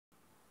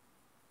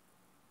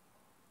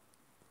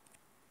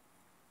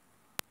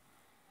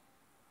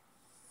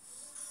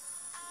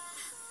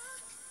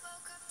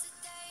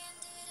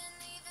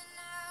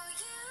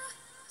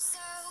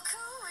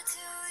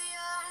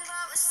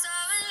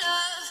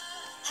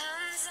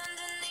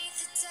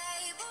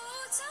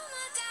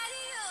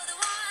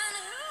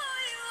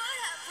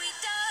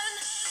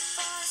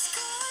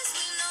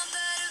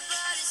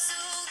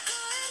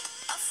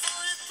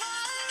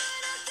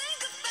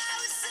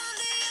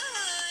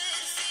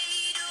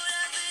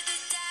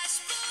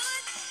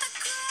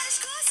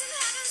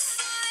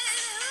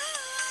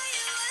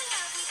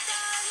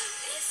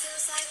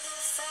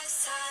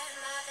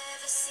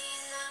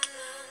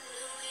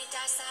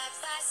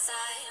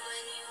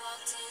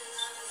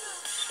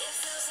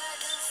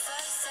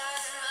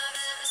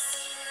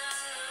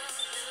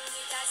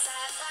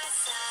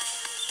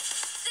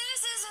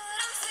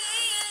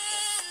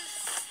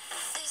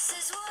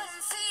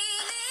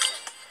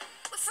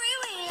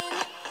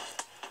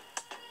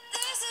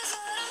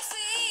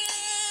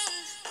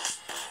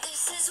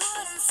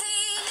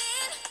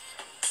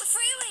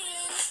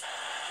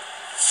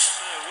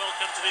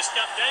Welcome to this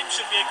cup game.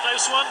 Should be a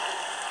close one,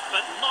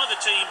 but neither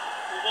team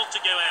will want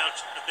to go out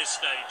at this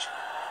stage.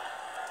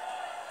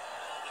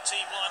 The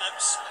team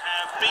lineups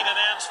have been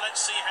announced.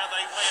 Let's see how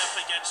they weigh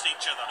up against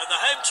each other. And the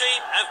home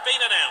team have been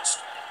announced.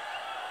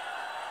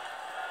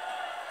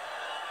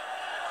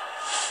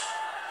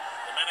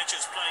 The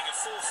manager's playing a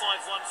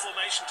 4-5-1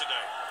 formation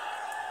today.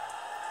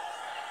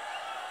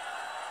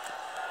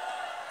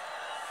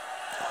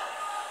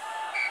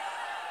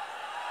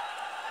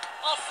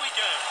 Off we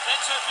go.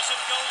 Let's hope for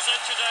some goals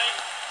then today.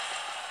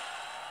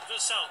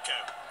 Vasalko.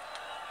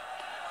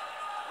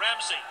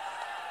 Ramsey.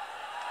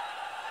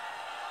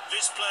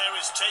 This player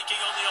is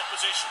taking on the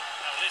opposition.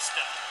 Now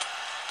Lister.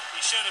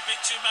 He showed a bit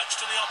too much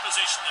to the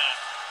opposition there.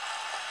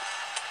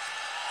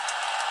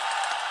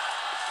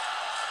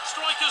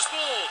 Striker's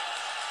ball.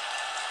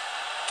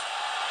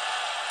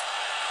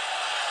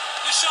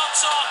 The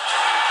shot's on.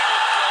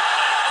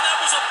 And that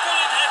was a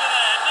brilliant header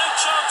there. No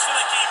chance for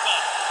the keeper.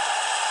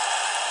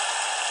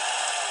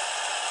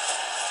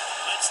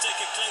 Let's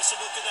take a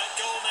closer look at that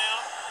goal now.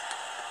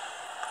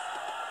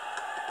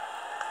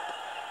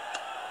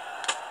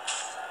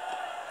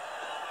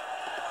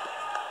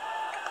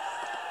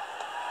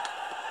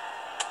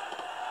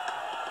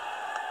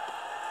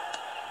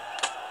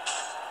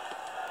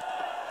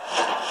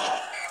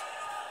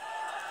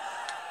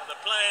 And the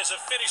players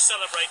have finished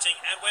celebrating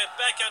and we're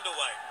back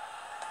underway.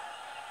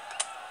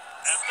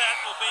 And that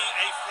will be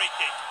a free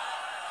kick.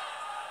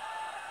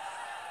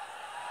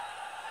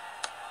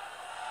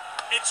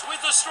 It's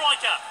with the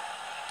striker.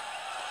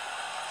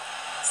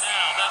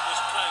 Now, that was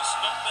close.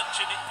 Not much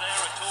in it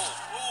there at all.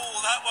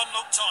 Ooh, that one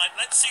looked tight.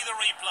 Let's see the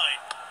replay.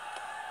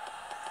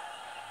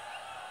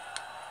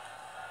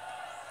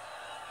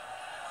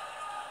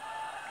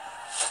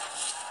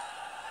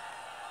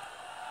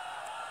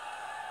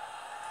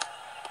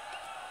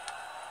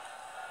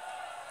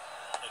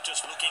 They're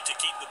just looking to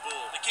keep the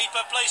ball. The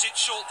keeper plays it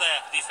short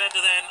there.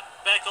 Defender then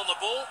back on the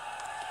ball.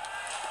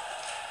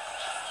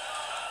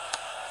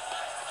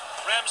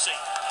 Ramsey.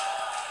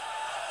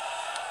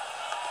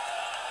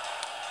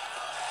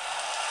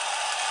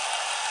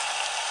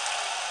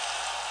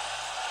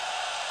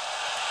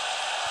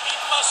 He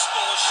must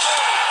score,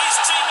 surely. His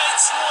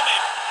teammates swarm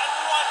him, and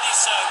rightly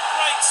so.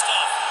 Great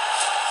stuff.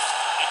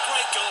 A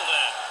great goal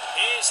there.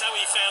 Here's how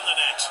he found the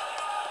net.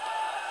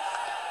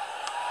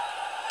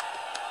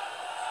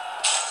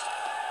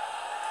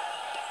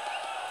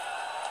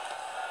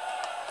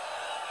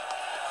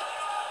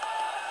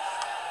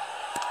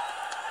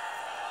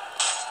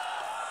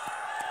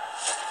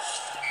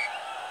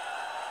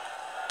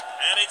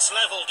 And it's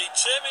level.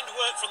 Determined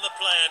work from the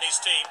player and his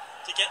team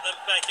to get them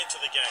back into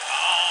the game.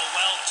 Oh,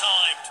 well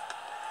timed.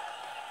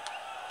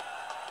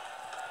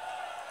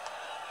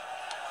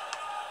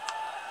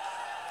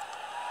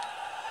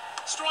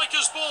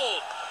 Striker's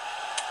ball.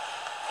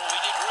 Oh, he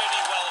did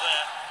really well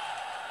there.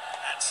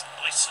 That's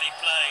nicely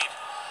played.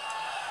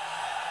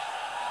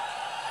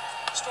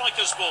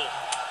 Striker's ball.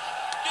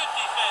 Good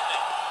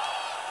defending.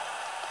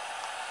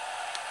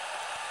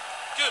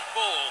 Good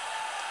ball.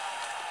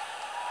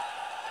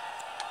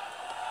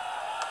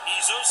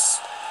 Jesus.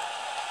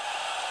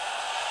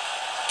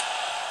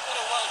 What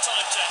a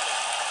well-timed tackle.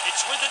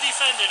 It's with the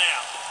defender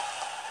now.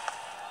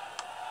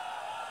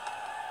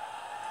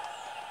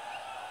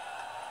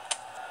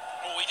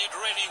 Oh, he did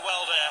really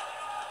well there.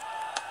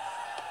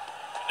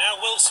 Now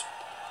Wilson.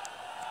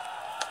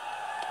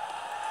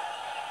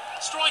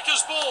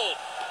 Striker's ball.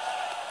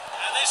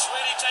 And this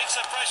really takes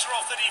the pressure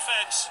off the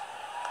defence.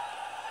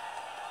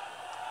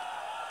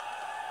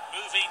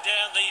 Moving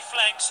down the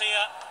flanks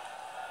here.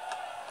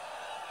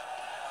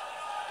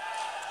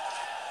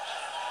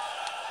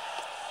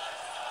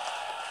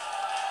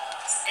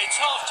 It's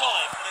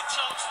half-time and a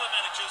chance for the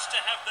managers to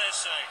have their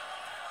say.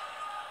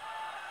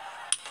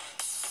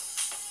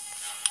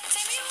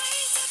 Take me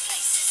away to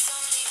places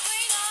only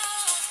we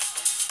know.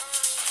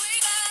 Only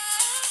we go.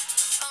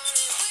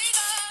 Only we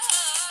go.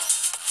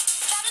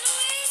 Driving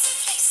away to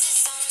places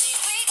only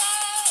we go.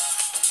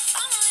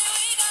 Only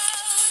we go.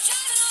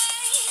 Driving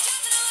away,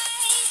 driving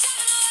away,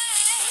 driving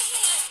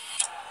away.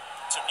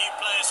 Some new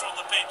players are on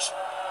the pitch.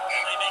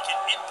 Can they make an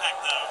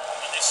impact though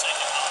in this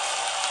second half?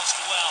 Passed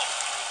well.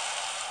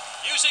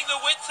 Using the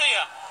width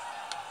here.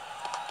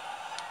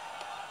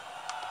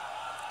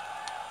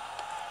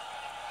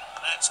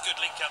 That's good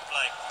link-up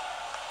play.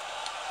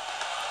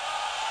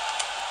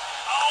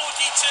 Oh,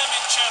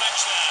 determined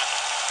challenge there.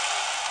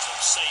 Some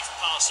safe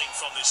passing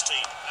from this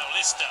team. Now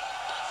Lister.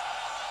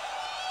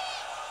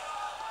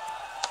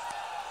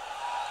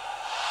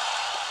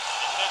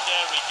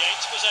 Defender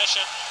regains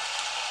possession.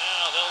 And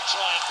now they'll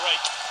try and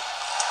break.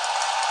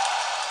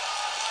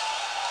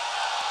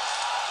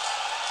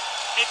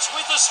 It's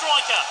with the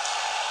striker.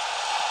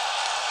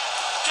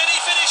 Can he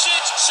finish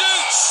it?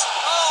 Shoots!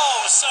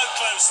 Oh, so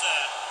close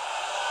there.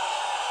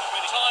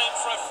 Time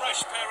for a fresh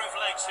pair of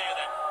legs here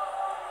then.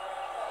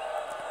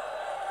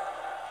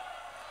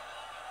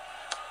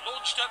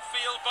 Launched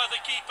upfield by the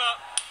keeper.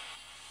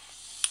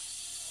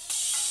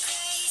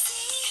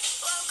 Crazy,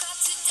 woke up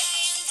today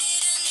and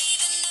didn't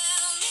even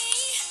know me.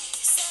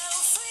 So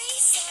free,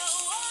 so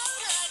wild.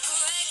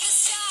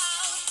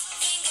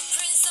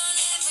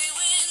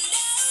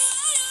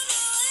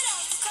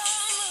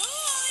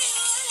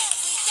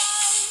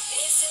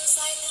 feels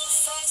like the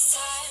first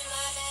time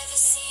I've ever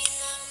seen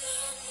the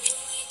moon.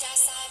 We died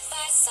side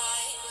by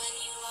side when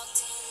you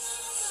walked in the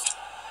room.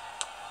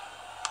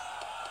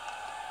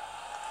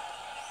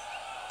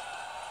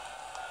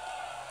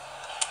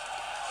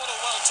 What a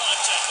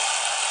well-timed tackle.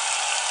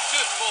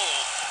 Good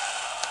ball.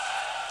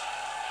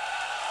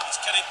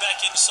 He's cut it back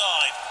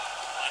inside.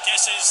 My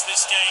guess is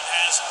this game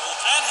has...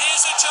 And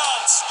here's a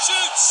chance.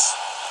 Shoots!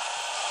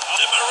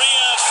 Di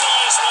Maria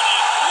fires one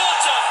in.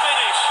 What a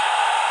finish!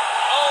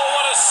 Oh,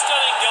 what a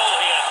stunning goal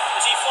here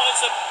as he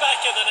finds the back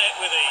of the net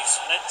with ease.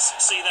 Let's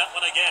see that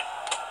one again.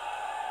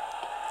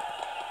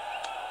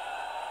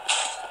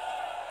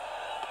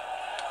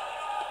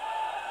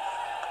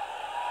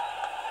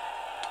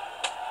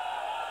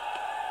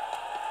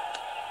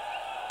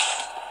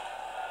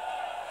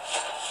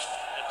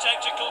 A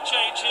tactical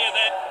change here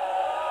then.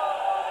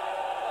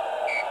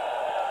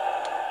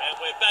 And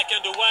we're back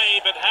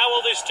underway, but how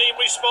will this team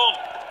respond?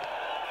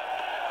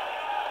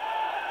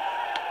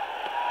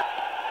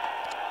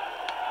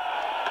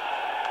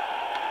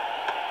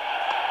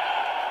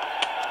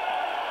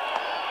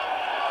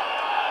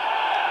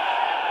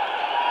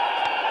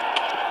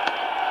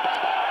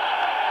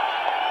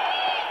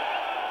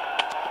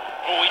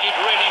 Oh, he did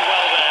really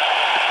well there.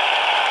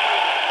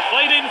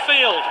 Played in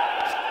field.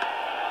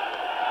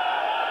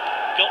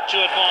 Got to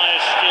admire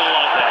skill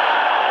like that.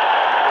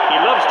 He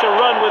loves to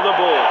run with the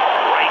ball.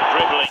 Great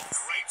dribbling.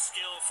 Great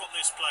skill from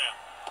this player.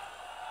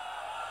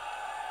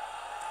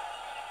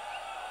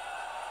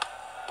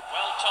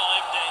 Well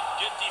timed and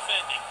good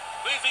defending.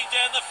 Moving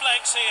down the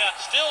flanks here.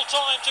 Still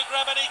time to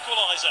grab an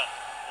equaliser.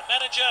 The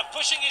manager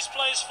pushing his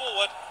players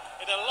forward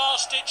in a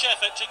last-ditch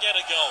effort to get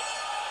a goal.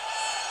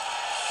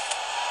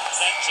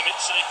 That's a bit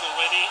cynical,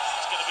 really.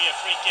 It's going to be a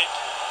free kick.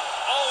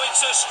 Oh,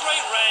 it's a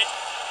straight red.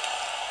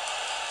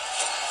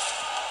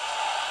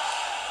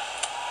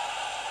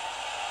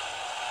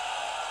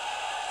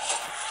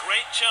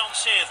 Great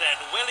chance here then.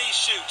 Will he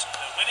shoot?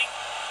 They're winning.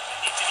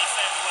 They need to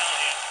defend well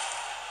here.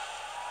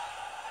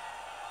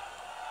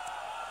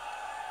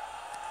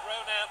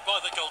 Thrown out by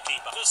the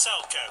goalkeeper.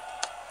 Vasalko.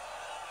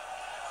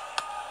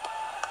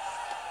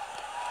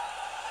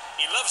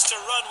 He loves to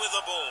run with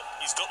the ball.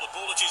 He's got the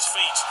ball at his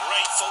feet.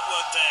 Great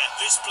footwork there.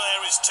 This player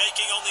is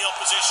taking on the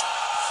opposition.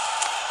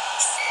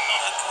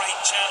 Not a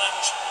great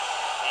challenge.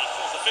 The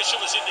fourth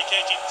official has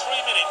indicated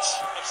 3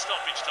 minutes of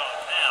stoppage time.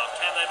 Now,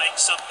 can they make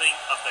something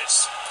of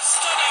this?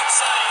 Stunning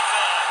save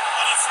there.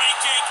 And a free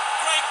kick.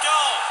 Great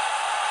goal.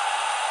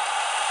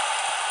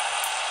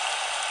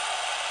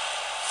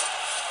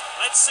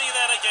 Let's see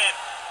that again.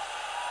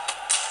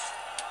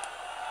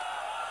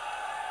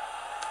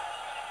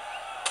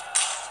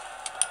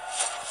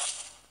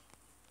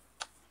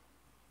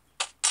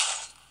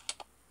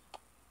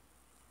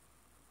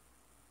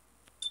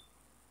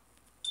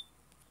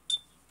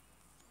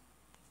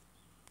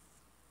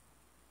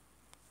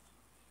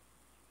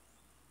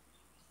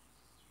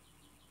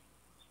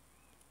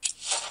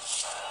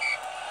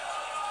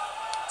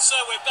 So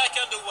we're back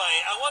underway.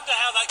 I wonder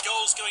how that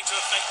goal's going to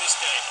affect this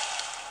game.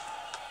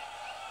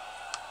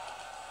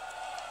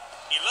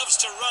 He loves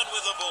to run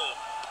with the ball.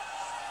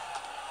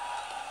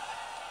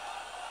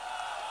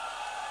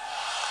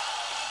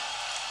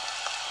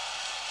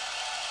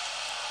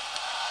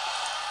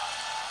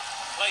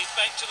 Played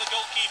back to the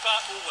goalkeeper.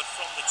 Forward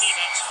from the team.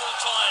 That's full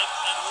time,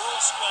 and we're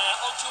all square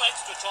onto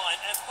extra time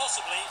and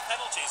possibly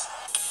penalties.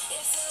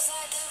 It feels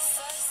like the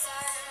first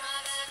time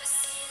I've ever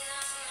seen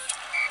the moon.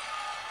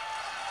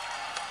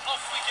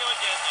 Off we go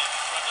again then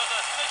for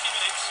another 30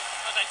 minutes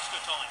of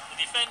extra time. The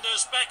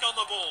defenders back on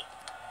the ball.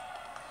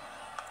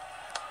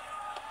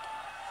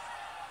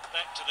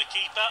 Back to the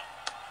keeper.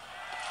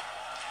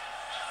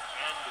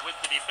 And with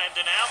the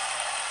defender now.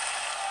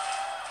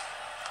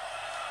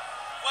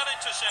 Well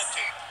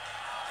intercepted.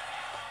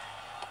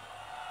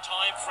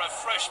 Time for a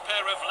fresh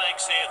pair of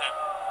legs here then.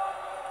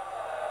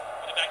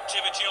 Bit of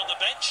activity on the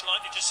bench.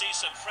 Likely to see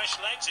some fresh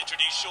legs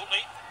introduced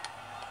shortly.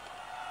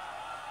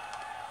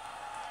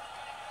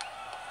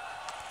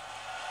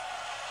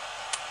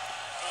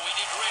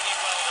 Really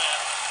well there.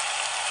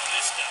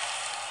 Lister.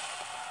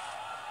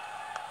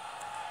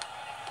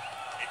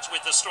 It's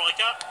with the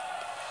striker.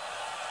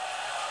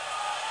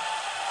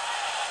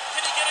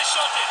 Can he get a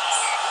shot in?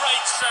 Oh,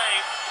 great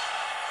save.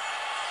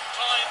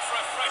 Time for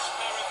a fresh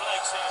pair of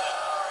legs here then.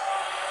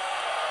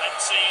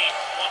 Let's see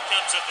what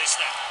comes of this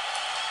now.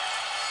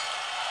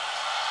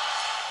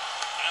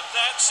 And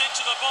that's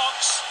into the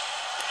box.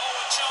 Oh,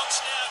 a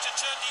chance now to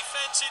turn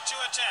defence into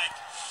attack.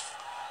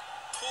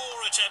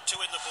 Poor attempt to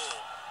win the ball.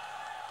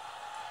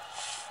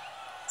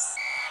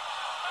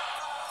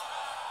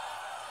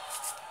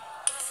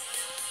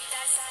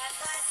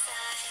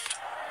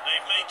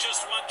 They've made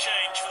just one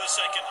change for the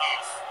second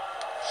half.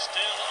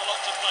 Still a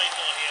lot to play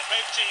for here.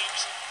 Both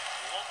teams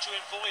want to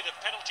avoid a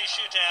penalty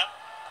shootout,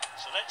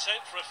 so let's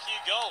hope for a few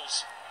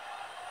goals.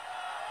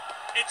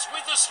 It's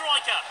with the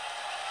striker.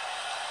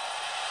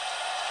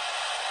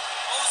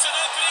 Oh, there's an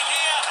opening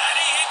here, and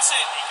he hits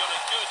it. He got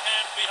a good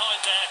hand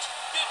behind that.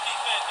 Good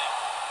defending.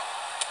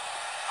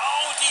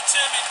 Oh,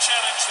 determined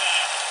challenge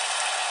there.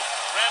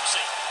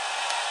 Ramsey.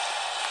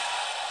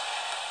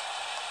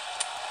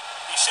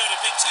 showed a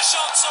bit. 2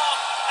 shots on,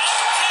 and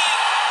King,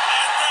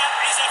 and that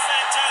is a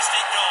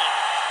fantastic goal.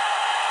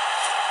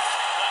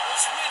 That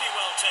was really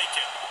well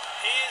taken.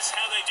 Here's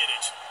how they did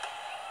it.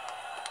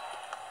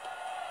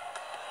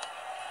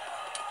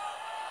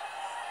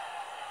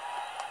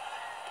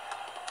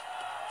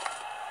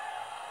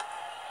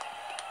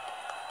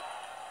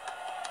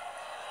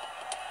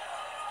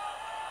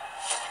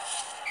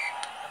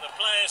 And the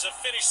players have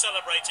finished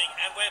celebrating,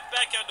 and we're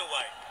back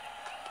underway.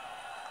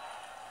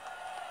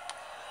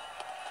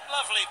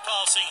 Lovely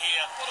passing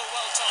here. What a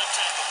well-timed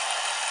tackle.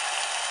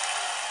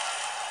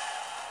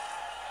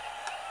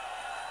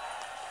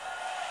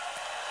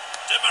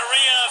 Di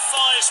Maria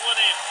fires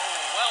one in. Oh,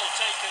 well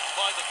taken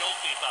by the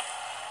goalkeeper.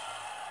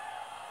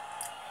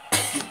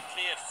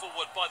 Cleared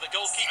forward by the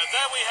goalkeeper. And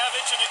there we have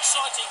it, an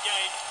exciting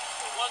game.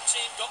 The one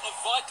team got a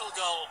vital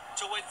goal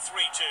to win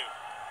 3-2.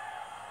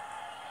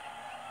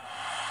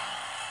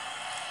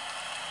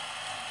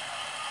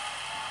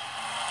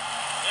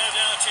 No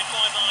doubt in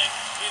my mind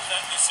with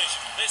that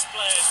decision. This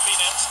player has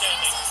been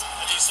outstanding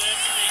and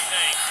deserves to be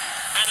named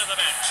man of the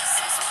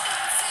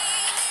match.